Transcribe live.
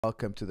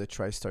Welcome to the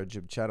TriStar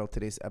Gym channel.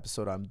 Today's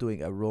episode, I'm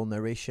doing a roll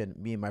narration.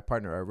 Me and my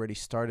partner already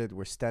started.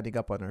 We're standing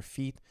up on our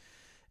feet,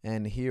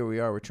 and here we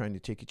are. We're trying to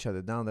take each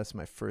other down. That's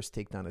my first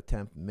takedown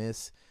attempt,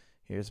 miss.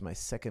 Here's my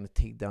second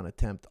takedown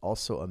attempt,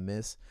 also a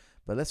miss.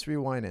 But let's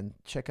rewind and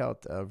check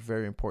out a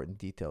very important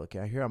detail.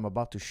 Okay, here I'm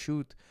about to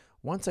shoot.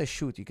 Once I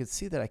shoot, you can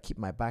see that I keep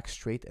my back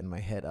straight and my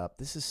head up.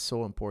 This is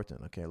so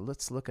important. Okay,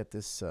 let's look at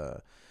this.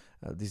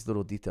 These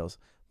little details.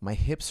 My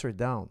hips are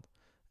down.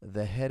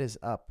 The head is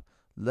up.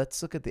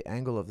 Let's look at the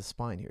angle of the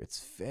spine here.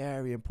 It's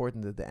very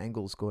important that the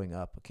angle is going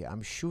up. Okay,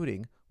 I'm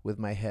shooting with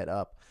my head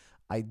up.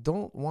 I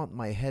don't want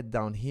my head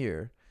down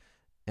here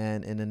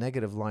and in a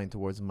negative line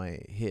towards my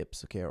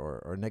hips, okay,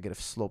 or negative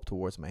slope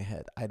towards my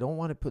head. I don't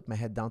want to put my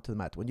head down to the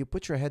mat. When you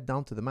put your head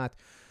down to the mat,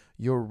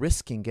 you're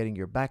risking getting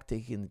your back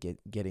taken,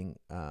 getting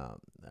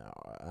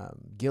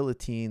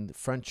guillotine,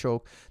 front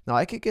choke. Now,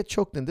 I could get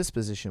choked in this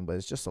position, but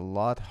it's just a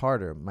lot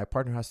harder. My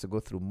partner has to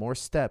go through more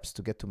steps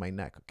to get to my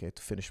neck, okay,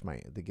 to finish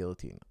the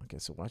guillotine. Okay,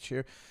 so watch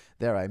here.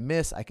 There, I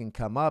miss. I can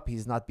come up.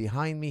 He's not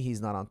behind me. He's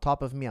not on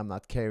top of me. I'm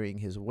not carrying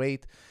his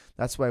weight.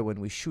 That's why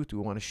when we shoot, we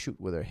want to shoot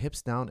with our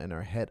hips down and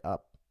our head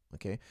up.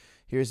 Okay,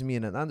 here's me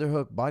in an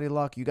underhook, body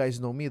lock. You guys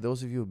know me.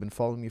 Those of you who have been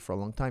following me for a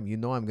long time, you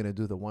know I'm going to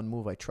do the one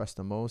move I trust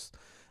the most.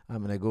 I'm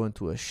going to go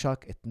into a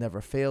shuck. It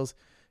never fails.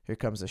 Here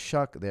comes a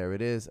shuck. There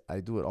it is. I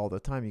do it all the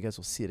time. You guys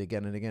will see it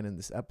again and again in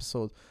this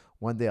episode.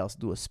 One day I'll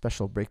do a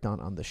special breakdown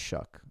on the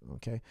shuck.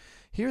 Okay.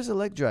 Here's a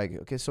leg drag.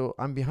 Okay. So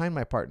I'm behind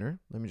my partner.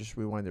 Let me just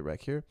rewind it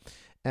right here.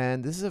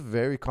 And this is a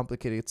very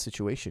complicated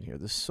situation here.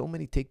 There's so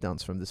many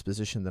takedowns from this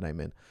position that I'm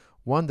in.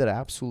 One that I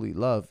absolutely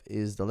love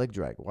is the leg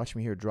drag. Watch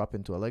me here drop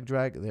into a leg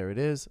drag. There it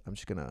is. I'm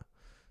just going to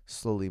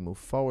slowly move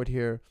forward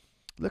here.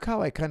 Look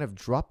how I kind of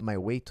drop my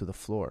weight to the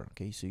floor.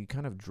 Okay, so you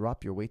kind of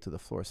drop your weight to the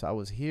floor. So I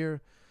was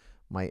here,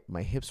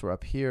 my hips were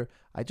up here.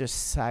 I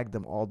just sagged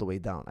them all the way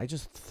down. I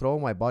just throw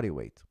my body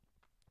weight.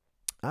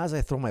 As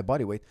I throw my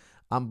body weight,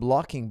 I'm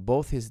blocking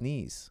both his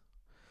knees.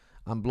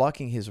 I'm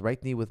blocking his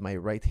right knee with my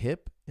right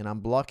hip, and I'm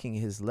blocking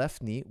his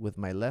left knee with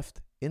my left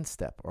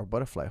instep or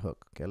butterfly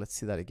hook. Okay, let's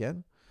see that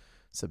again.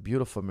 It's a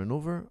beautiful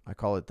maneuver. I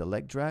call it the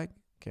leg drag.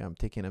 Okay, I'm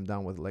taking him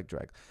down with leg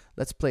drag.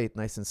 Let's play it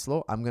nice and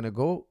slow. I'm going to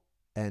go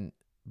and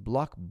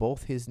block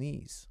both his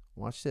knees.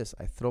 Watch this.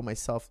 I throw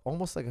myself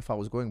almost like if I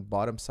was going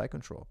bottom side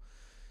control.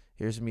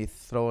 Here's me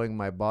throwing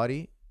my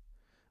body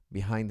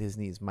behind his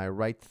knees. My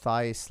right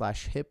thigh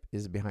 / hip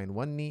is behind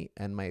one knee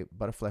and my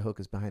butterfly hook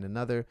is behind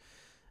another.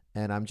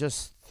 And I'm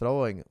just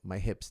throwing my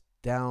hips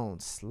down,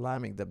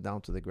 slamming them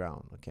down to the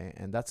ground. Okay.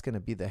 And that's going to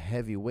be the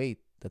heavy weight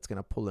that's going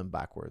to pull him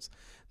backwards.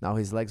 Now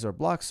his legs are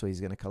blocked, so he's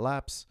going to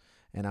collapse.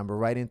 And I'm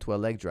right into a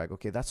leg drag.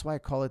 Okay, that's why I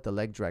call it the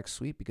leg drag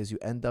sweep, because you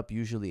end up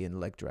usually in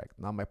leg drag.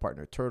 Now my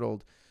partner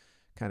turtled,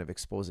 kind of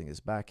exposing his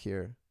back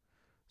here.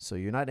 So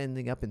you're not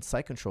ending up in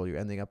side control, you're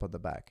ending up on the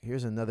back.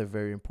 Here's another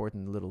very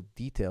important little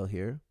detail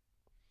here.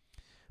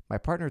 My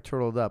partner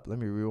turtled up. Let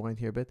me rewind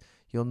here a bit.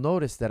 You'll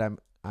notice that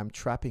I'm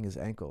trapping his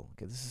ankle.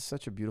 Okay, this is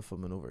such a beautiful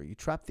maneuver. You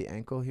trap the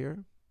ankle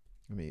here.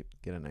 Let me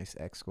get a nice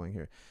X going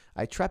here.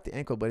 I trap the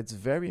ankle, but it's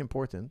very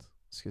important.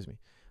 Excuse me.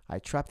 I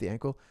trap the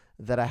ankle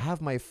that I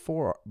have my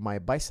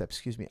bicep,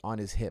 on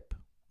his hip.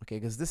 Okay,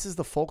 because this is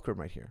the fulcrum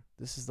right here.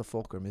 This is the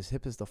fulcrum. His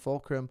hip is the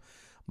fulcrum.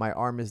 My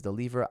arm is the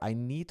lever. I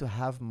need to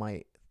have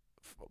my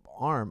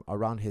arm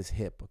around his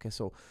hip. Okay,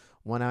 so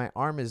when my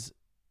arm is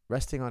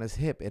resting on his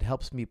hip, it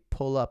helps me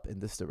pull up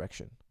in this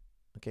direction.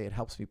 Okay, it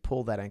helps me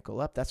pull that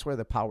ankle up. That's where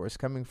the power is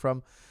coming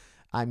from.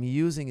 I'm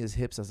using his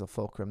hips as a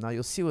fulcrum. Now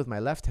you'll see with my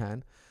left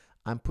hand,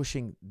 I'm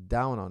pushing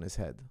down on his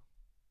head.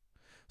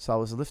 So I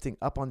was lifting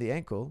up on the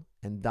ankle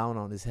and down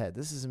on his head.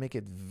 This is make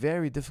it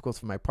very difficult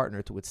for my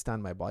partner to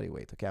withstand my body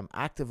weight. Okay, I'm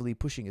actively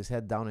pushing his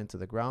head down into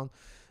the ground.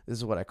 This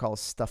is what I call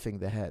stuffing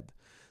the head.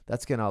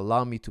 That's going to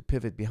allow me to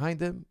pivot behind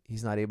him.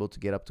 He's not able to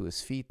get up to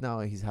his feet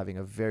now. He's having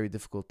a very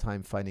difficult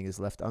time finding his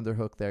left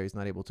underhook there. He's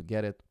not able to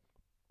get it.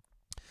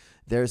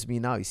 There's me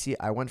now. You see,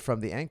 I went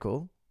from the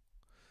ankle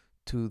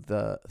to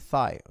the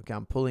thigh. Okay,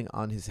 I'm pulling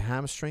on his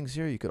hamstrings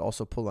here. You could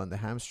also pull on the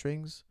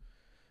hamstrings.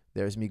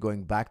 There's me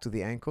going back to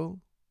the ankle.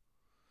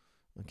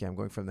 Okay, I'm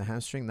going from the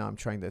hamstring. Now I'm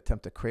trying to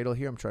attempt a cradle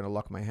here. I'm trying to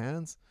lock my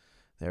hands.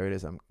 There it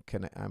is.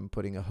 I'm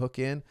putting a hook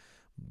in,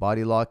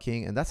 body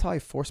locking, and that's how I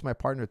force my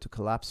partner to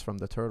collapse from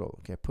the turtle.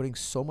 Okay, putting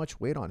so much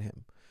weight on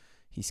him.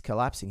 He's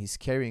collapsing. He's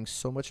carrying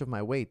so much of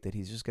my weight that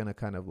he's just going to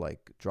kind of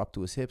like drop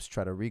to his hips,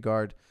 try to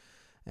regard.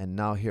 And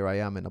now here I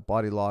am in a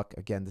body lock.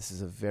 Again, this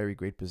is a very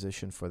great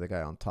position for the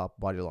guy on top.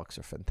 Body locks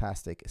are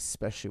fantastic,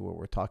 especially when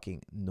we're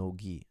talking no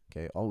gi.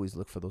 Okay, always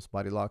look for those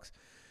body locks.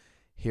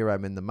 Here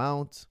I'm in the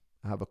mount.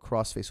 I have a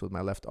cross face with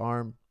my left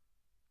arm.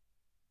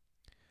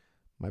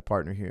 My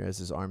partner here has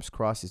his arms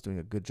crossed. He's doing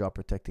a good job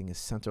protecting his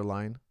center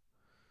line.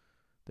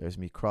 There's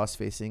me cross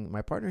facing.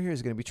 My partner here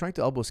is going to be trying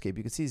to elbow escape.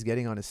 You can see he's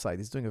getting on his side.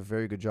 He's doing a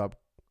very good job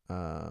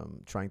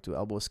trying to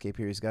elbow escape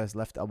here. He's got his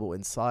left elbow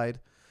inside.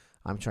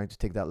 I'm trying to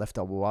take that left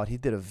elbow out. He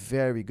did a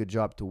very good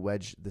job to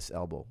wedge this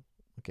elbow.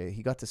 Okay,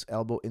 he got this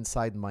elbow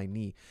inside my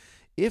knee.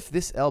 If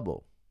this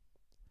elbow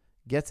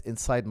gets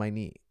inside my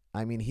knee,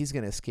 I mean, he's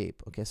going to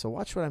escape. Okay, so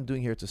watch what I'm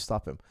doing here to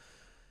stop him.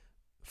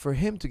 For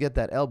him to get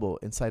that elbow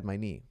inside my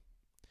knee,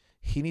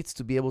 he needs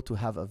to be able to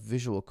have a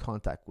visual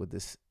contact with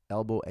this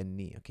elbow and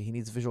knee. Okay, he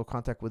needs visual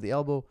contact with the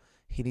elbow.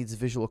 He needs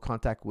visual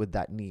contact with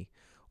that knee.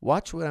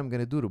 Watch what I'm going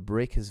to do to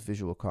break his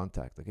visual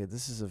contact. Okay,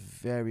 this is a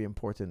very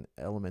important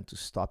element to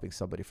stopping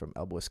somebody from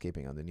elbow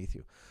escaping underneath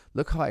you.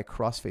 Look how I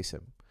cross-face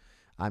him.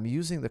 I'm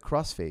using the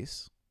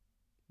cross-face,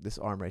 this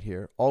arm right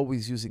here,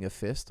 always using a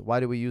fist. Why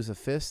do we use a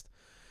fist?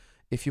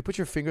 If you put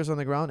your fingers on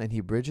the ground and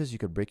he bridges, you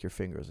could break your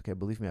fingers. Okay,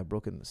 believe me, I've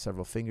broken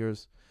several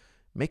fingers.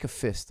 Make a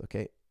fist,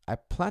 okay? I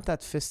plant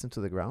that fist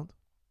into the ground,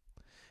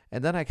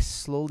 and then I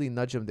slowly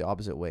nudge him the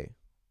opposite way.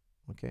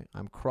 Okay,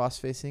 I'm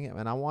cross-facing him,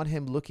 and I want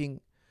him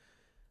looking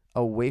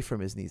away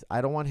from his knees.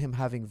 I don't want him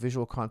having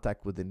visual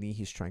contact with the knee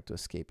he's trying to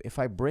escape. If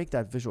I break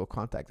that visual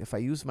contact, if I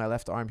use my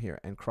left arm here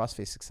and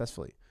cross-face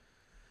successfully,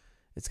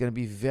 it's going to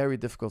be very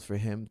difficult for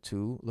him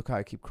to, look how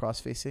I keep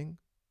cross-facing.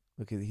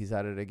 Look, he's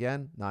at it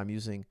again. Now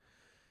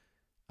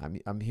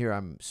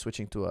I'm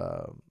switching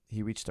to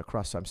he reached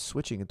across, so I'm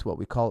switching into what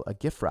we call a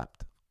gift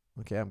wrapped.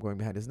 Okay, I'm going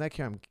behind his neck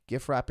here. I'm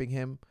gift wrapping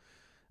him.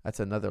 That's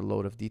another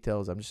load of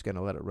details. I'm just going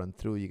to let it run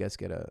through. You guys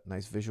get a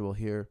nice visual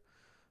here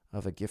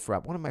of a gift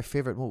wrap. One of my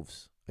favorite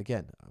moves.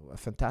 Again, a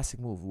fantastic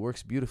move.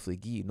 Works beautifully.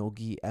 Gi, no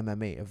gi,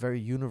 MMA. A very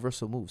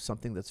universal move.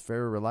 Something that's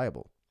very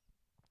reliable.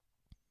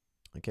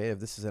 Okay, if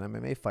this is an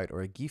MMA fight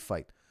or a gi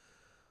fight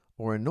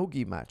or a no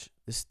gi match,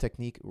 this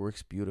technique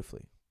works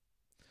beautifully.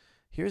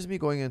 Here's me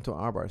going into an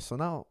armbar. So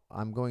now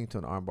I'm going to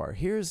an armbar.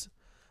 Here's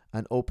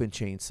an open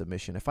chain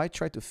submission. If I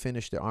try to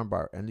finish the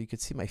armbar, and you can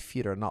see my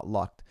feet are not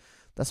locked,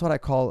 that's what I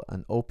call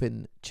an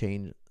open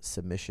chain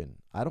submission.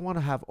 I don't want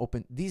to have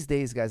open. These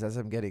days, guys, as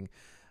I'm getting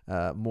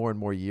more and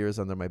more years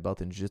under my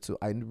belt in jiu-jitsu,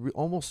 I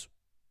almost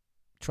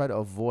try to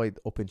avoid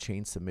open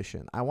chain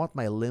submission. I want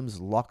my limbs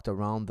locked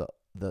around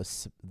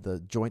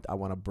the joint I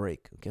want to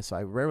break. Okay, so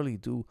I rarely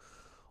do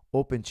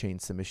open chain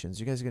submissions.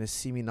 You guys are going to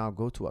see me now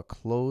go to a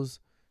close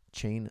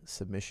chain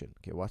submission.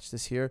 Okay, watch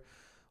this here.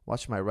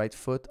 Watch my right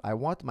foot. I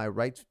want my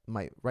right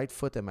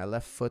foot and my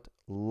left foot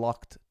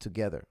locked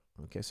together.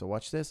 Okay, so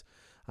watch this.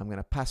 I'm going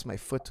to pass my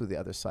foot to the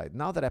other side.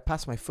 Now that I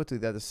pass my foot to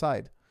the other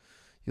side,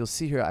 you'll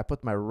see here I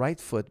put my right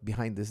foot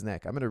behind his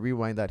neck. I'm going to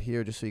rewind that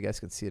here just so you guys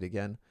can see it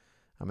again.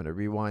 I'm going to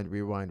rewind.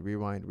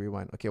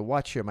 Okay,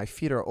 watch here. My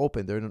feet are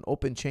open. They're in an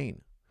open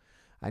chain.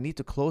 I need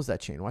to close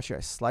that chain. Watch here.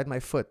 I slide my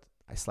foot.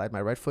 I slide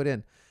my right foot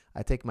in.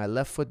 I take my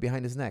left foot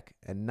behind his neck.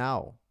 And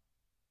now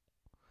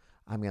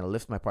I'm going to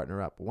lift my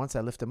partner up. Once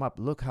I lift him up,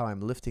 look how I'm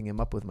lifting him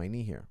up with my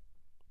knee here.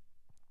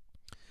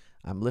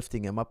 I'm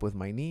lifting him up with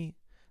my knee.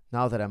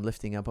 Now that I'm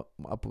lifting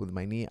up with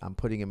my knee, I'm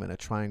putting him in a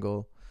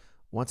triangle.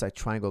 Once I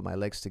triangle my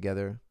legs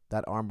together,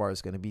 that armbar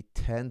is going to be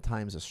 10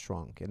 times as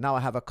strong. Okay, now I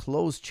have a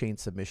closed chain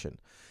submission.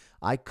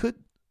 I could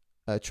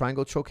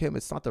triangle choke him.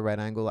 It's not the right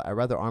angle. I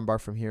rather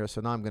armbar from here. So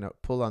now I'm going to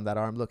pull on that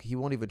arm. Look, he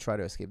won't even try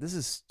to escape. This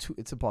is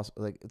it's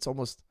impossible. Like, it's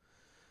almost,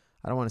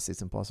 I don't want to say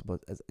it's impossible,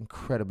 but it's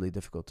incredibly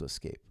difficult to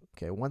escape.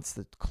 Okay, once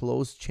the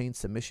closed chain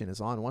submission is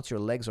on, once your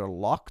legs are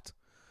locked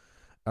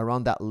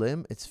around that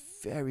limb, it's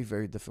very,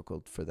 very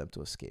difficult for them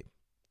to escape.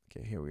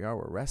 Okay, here we are.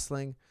 We're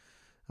wrestling.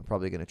 I'm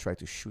probably going to try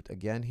to shoot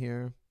again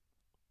here.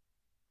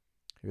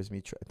 Here's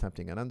me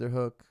attempting an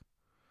underhook.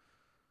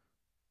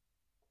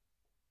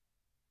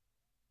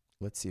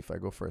 Let's see if I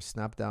go for a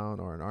snap down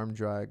or an arm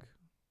drag.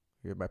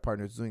 Here, my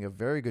partner is doing a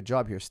very good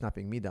job here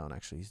snapping me down,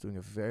 actually. He's doing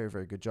a very,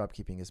 very good job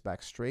keeping his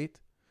back straight.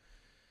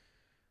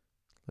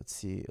 Let's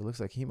see. It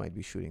looks like he might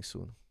be shooting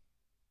soon.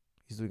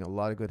 He's doing a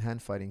lot of good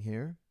hand fighting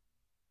here.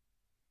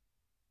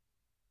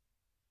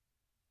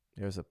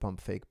 There's a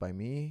pump fake by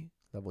me.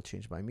 Level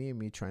change by me.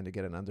 Me trying to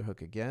get an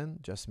underhook again.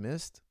 Just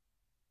missed.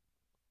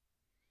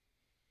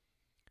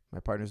 My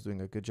partner's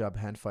doing a good job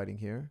hand fighting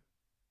here.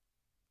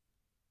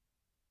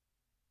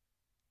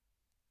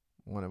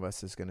 One of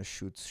us is going to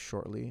shoot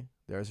shortly.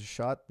 There's a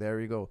shot. There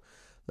we go.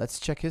 Let's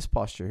check his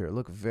posture here.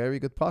 Look, very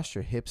good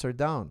posture. Hips are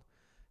down.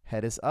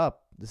 Head is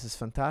up. This is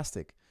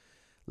fantastic.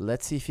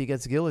 Let's see if he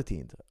gets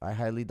guillotined. I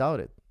highly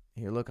doubt it.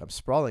 Here, look, I'm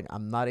sprawling.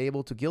 I'm not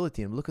able to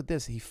guillotine him. Look at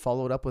this. He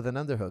followed up with an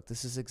underhook.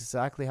 This is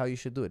exactly how you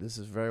should do it. This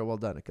is very well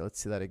done. Okay, let's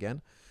see that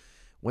again.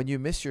 When you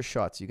miss your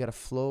shots, you got to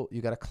flow.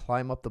 You got to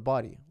climb up the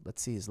body.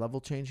 Let's see his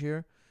level change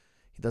here.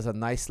 He does a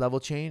nice level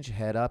change.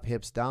 Head up,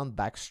 hips down,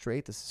 back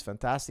straight. This is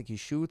fantastic. He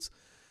shoots.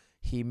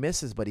 He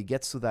misses, but he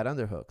gets to that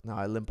underhook. Now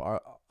I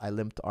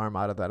limped arm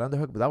out of that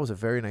underhook, but that was a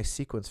very nice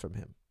sequence from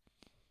him.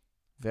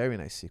 Very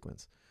nice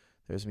sequence.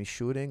 There's me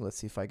shooting. Let's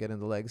see if I get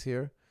in the legs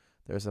here.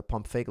 There's a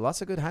pump fake.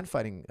 Lots of good hand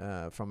fighting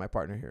from my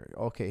partner here.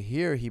 Okay,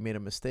 here he made a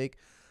mistake.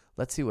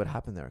 Let's see what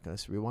happened there. Okay,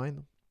 let's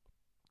rewind.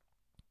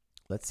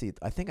 Let's see.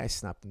 I think I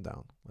snapped him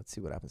down. Let's see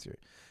what happens here.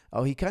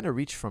 Oh, he kind of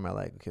reached for my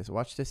leg. Okay, so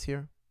watch this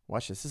here.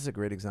 Watch this. This is a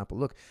great example.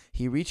 Look,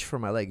 he reached for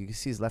my leg. You can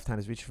see his left hand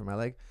is reaching for my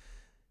leg.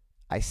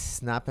 I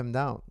snap him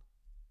down.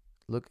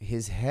 Look,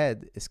 his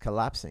head is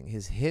collapsing.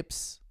 His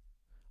hips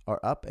are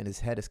up and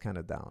his head is kind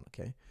of down,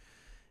 okay?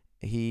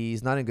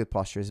 He's not in good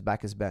posture. His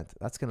back is bent.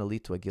 That's going to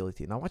lead to a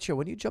guillotine. Now, watch here.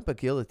 When you jump a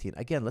guillotine,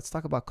 again, let's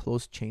talk about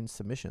closed chain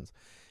submissions.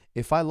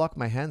 If I lock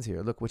my hands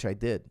here, look, which I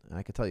did, and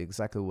I can tell you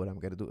exactly what I'm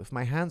going to do. If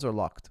my hands are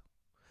locked,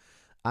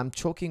 I'm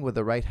choking with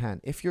the right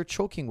hand. If you're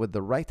choking with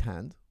the right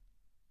hand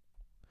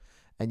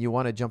and you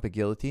want to jump a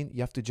guillotine,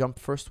 you have to jump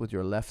first with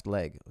your left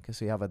leg. Okay,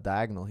 so you have a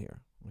diagonal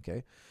here.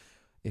 Okay,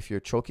 if you're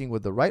choking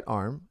with the right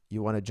arm,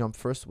 you want to jump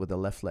first with the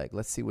left leg.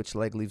 Let's see which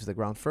leg leaves the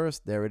ground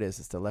first. There it is.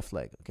 It's the left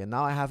leg. Okay,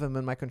 now I have him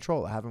in my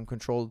control. I have him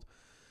controlled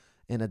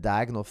in a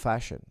diagonal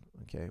fashion.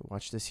 Okay,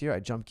 watch this here. I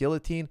jump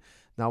guillotine.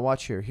 Now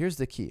watch here. Here's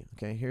the key.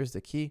 Okay, here's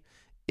the key.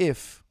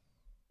 If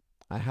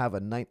I have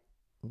a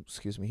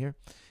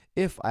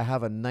If I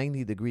have a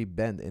 90-degree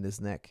bend in his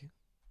neck,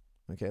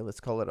 okay, let's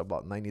call it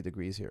about 90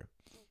 degrees here.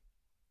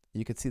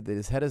 You can see that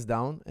his head is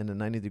down in a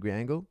 90-degree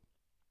angle.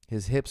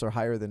 His hips are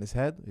higher than his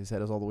head. His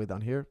head is all the way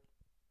down here.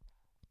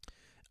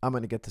 I'm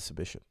going to get the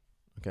submission,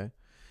 okay?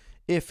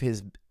 If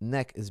his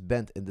neck is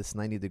bent in this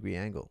 90-degree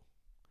angle,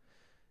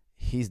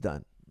 he's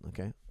done,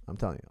 okay? I'm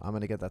telling you, I'm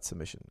going to get that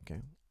submission,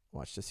 okay?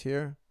 Watch this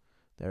here.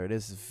 There it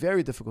is.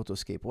 Very difficult to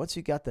escape. Once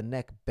you got the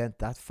neck bent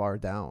that far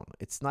down,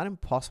 it's not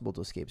impossible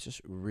to escape. It's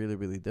just really,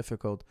 really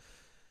difficult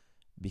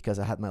because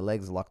I had my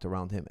legs locked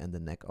around him and the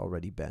neck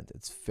already bent.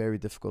 It's very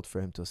difficult for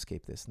him to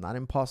escape this. Not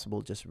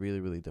impossible, just really,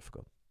 really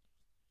difficult.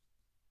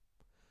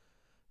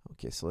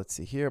 Okay, so let's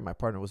see here. My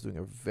partner was doing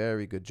a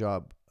very good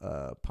job.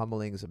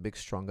 Pummeling is a big,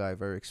 strong guy,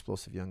 very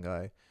explosive young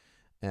guy.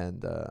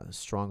 And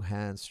strong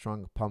hands,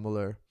 strong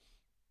pummeler.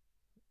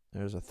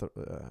 There's a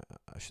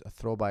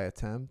throw-by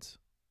attempt.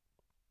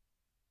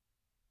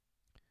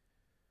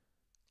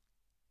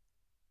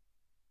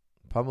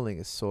 Pummeling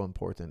is so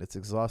important. It's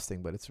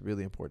exhausting, but it's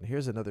really important.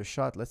 Here's another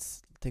shot.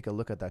 Let's take a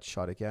look at that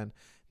shot again.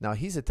 Now,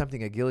 he's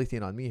attempting a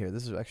guillotine on me here.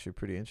 This is actually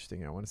pretty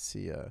interesting. I want to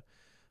see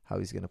how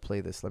he's going to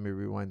play this. Let me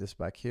rewind this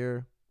back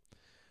here.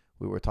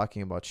 We were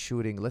talking about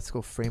shooting. Let's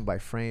go frame by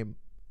frame.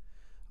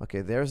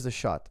 Okay, there's the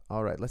shot.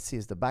 All right, let's see.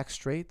 Is the back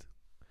straight?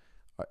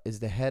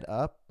 Is the head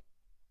up?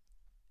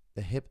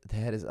 The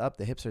head is up.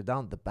 The hips are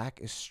down. The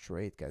back is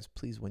straight, guys.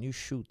 Please, when you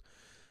shoot,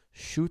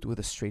 shoot with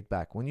a straight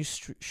back. When you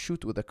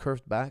shoot with a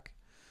curved back,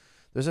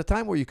 there's a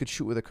time where you could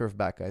shoot with a curved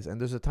back, guys, and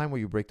there's a time where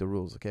you break the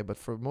rules, okay? But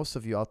for most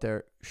of you out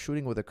there,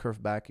 shooting with a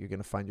curved back, you're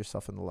going to find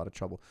yourself in a lot of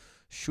trouble.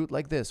 Shoot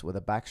like this with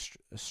a back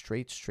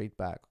straight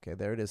back, okay?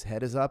 There it is.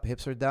 Head is up,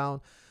 hips are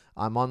down.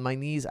 I'm on my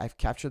knees. I've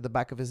captured the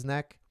back of his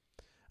neck.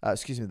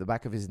 The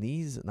back of his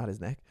knees, not his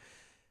neck.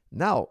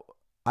 Now,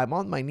 I'm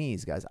on my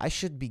knees, guys. I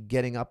should be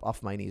getting up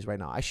off my knees right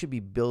now. I should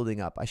be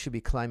building up. I should be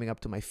climbing up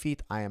to my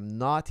feet. I am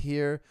not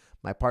here.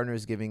 My partner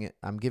is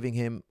I'm giving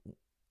him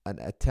an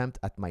attempt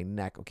at my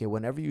neck. Okay,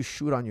 whenever you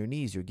shoot on your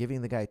knees, you're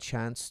giving the guy a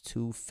chance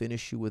to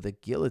finish you with a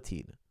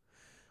guillotine.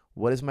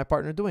 What is my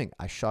partner doing?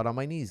 I shot on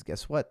my knees.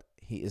 Guess what?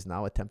 He is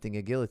now attempting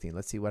a guillotine.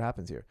 Let's see what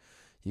happens here.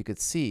 You could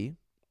see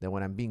that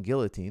when I'm being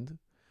guillotined,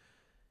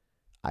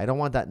 I don't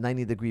want that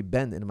 90-degree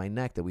bend in my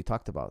neck that we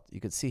talked about. You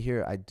could see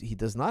here, he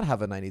does not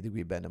have a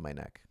 90-degree bend in my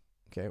neck.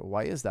 Okay,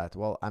 why is that?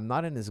 Well, I'm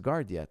not in his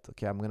guard yet.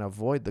 Okay, I'm going to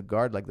avoid the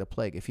guard like the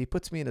plague. If he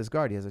puts me in his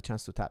guard, he has a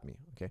chance to tap me.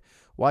 Okay,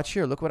 watch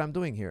here. Look what I'm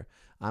doing here.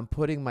 I'm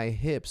putting my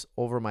hips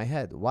over my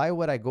head. Why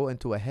would I go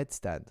into a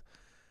headstand?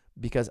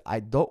 Because I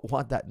don't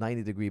want that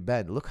 90-degree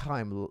bend. Look how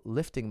I'm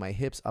lifting my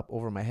hips up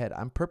over my head.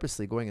 I'm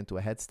purposely going into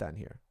a headstand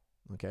here.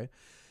 Okay,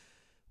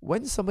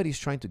 when somebody's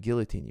trying to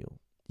guillotine you,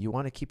 you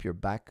want to keep your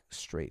back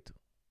straight.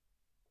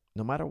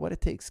 No matter what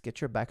it takes,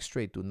 get your back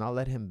straight. Do not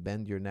let him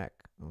bend your neck.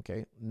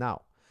 Okay,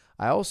 now,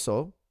 I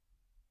also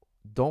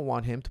don't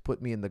want him to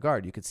put me in the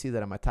guard. You can see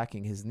that I'm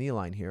attacking his knee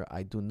line here.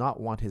 I do not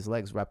want his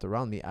legs wrapped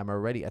around me. I'm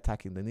already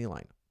attacking the knee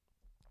line.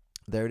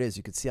 There it is.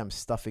 You can see I'm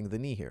stuffing the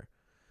knee here.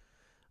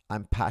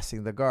 I'm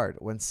passing the guard.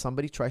 When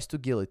somebody tries to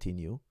guillotine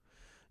you,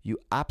 you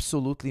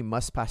absolutely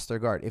must pass their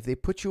guard. If they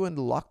put you in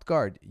the locked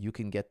guard, you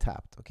can get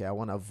tapped. Okay, I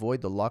want to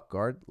avoid the locked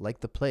guard like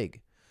the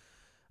plague.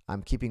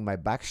 I'm keeping my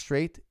back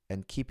straight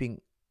and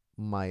keeping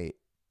my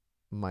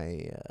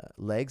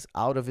legs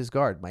out of his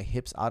guard, my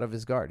hips out of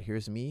his guard.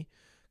 Here's me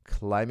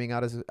climbing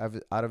out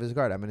of his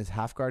guard. I'm in his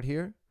half guard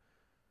here.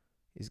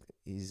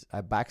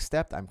 I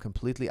backstepped. I'm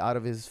completely out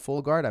of his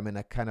full guard. I'm in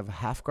a kind of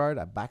half guard.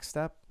 I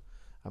backstep.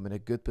 I'm in a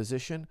good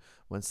position.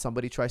 When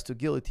somebody tries to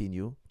guillotine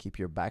you, keep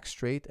your back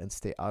straight and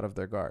stay out of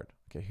their guard.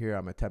 Okay, here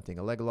I'm attempting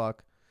a leg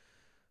lock.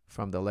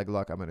 From the leg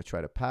lock, I'm going to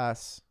try to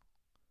pass.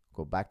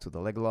 Go back to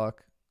the leg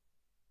lock.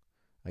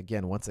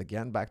 Once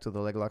again, back to the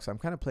leg lock. So I'm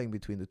kind of playing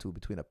between the two,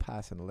 between a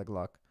pass and a leg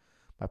lock.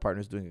 My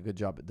partner's doing a good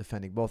job at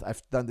defending both.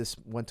 I've done this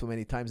one too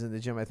many times in the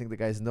gym. I think the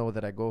guys know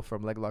that I go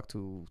from leg lock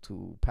to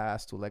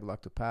pass to leg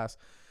lock to pass.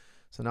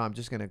 So now I'm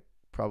just going to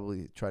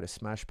probably try to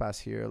smash pass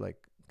here,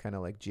 kind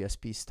of like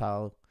GSP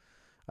style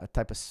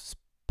type of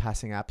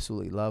passing I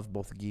absolutely love,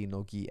 both gi,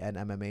 no gi, and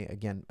MMA.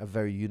 Again, a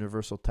very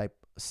universal type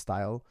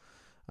style.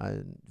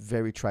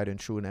 Very tried and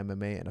true in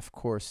MMA, and of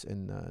course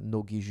in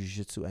no-gi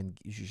jiu-jitsu and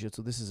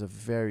jiu-jitsu. This is a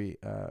very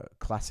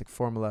classic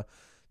formula.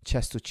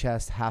 Chest to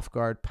chest, half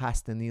guard,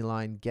 past the knee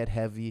line, get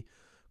heavy,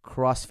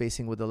 cross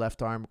facing with the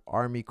left arm,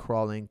 army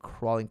crawling,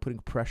 putting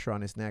pressure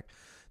on his neck.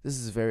 This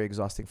is very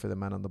exhausting for the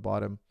man on the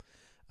bottom.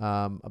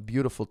 A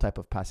beautiful type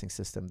of passing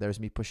system. There's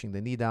me pushing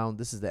the knee down.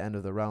 This is the end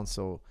of the round,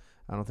 so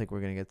I don't think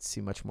we're going to get to see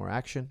much more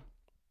action.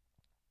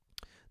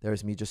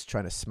 There's me just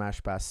trying to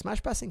smash pass.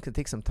 Smash passing can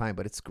take some time,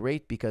 but it's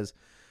great because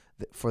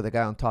for the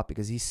guy on top,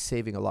 because he's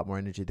saving a lot more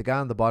energy. The guy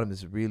on the bottom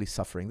is really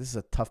suffering. This is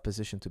a tough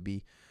position to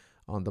be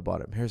on the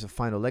bottom. Here's a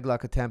final leg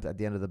lock attempt at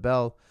the end of the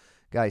bell.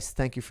 Guys,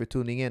 thank you for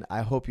tuning in.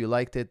 I hope you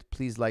liked it.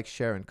 Please like,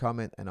 share, and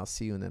comment, and I'll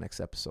see you in the next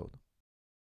episode.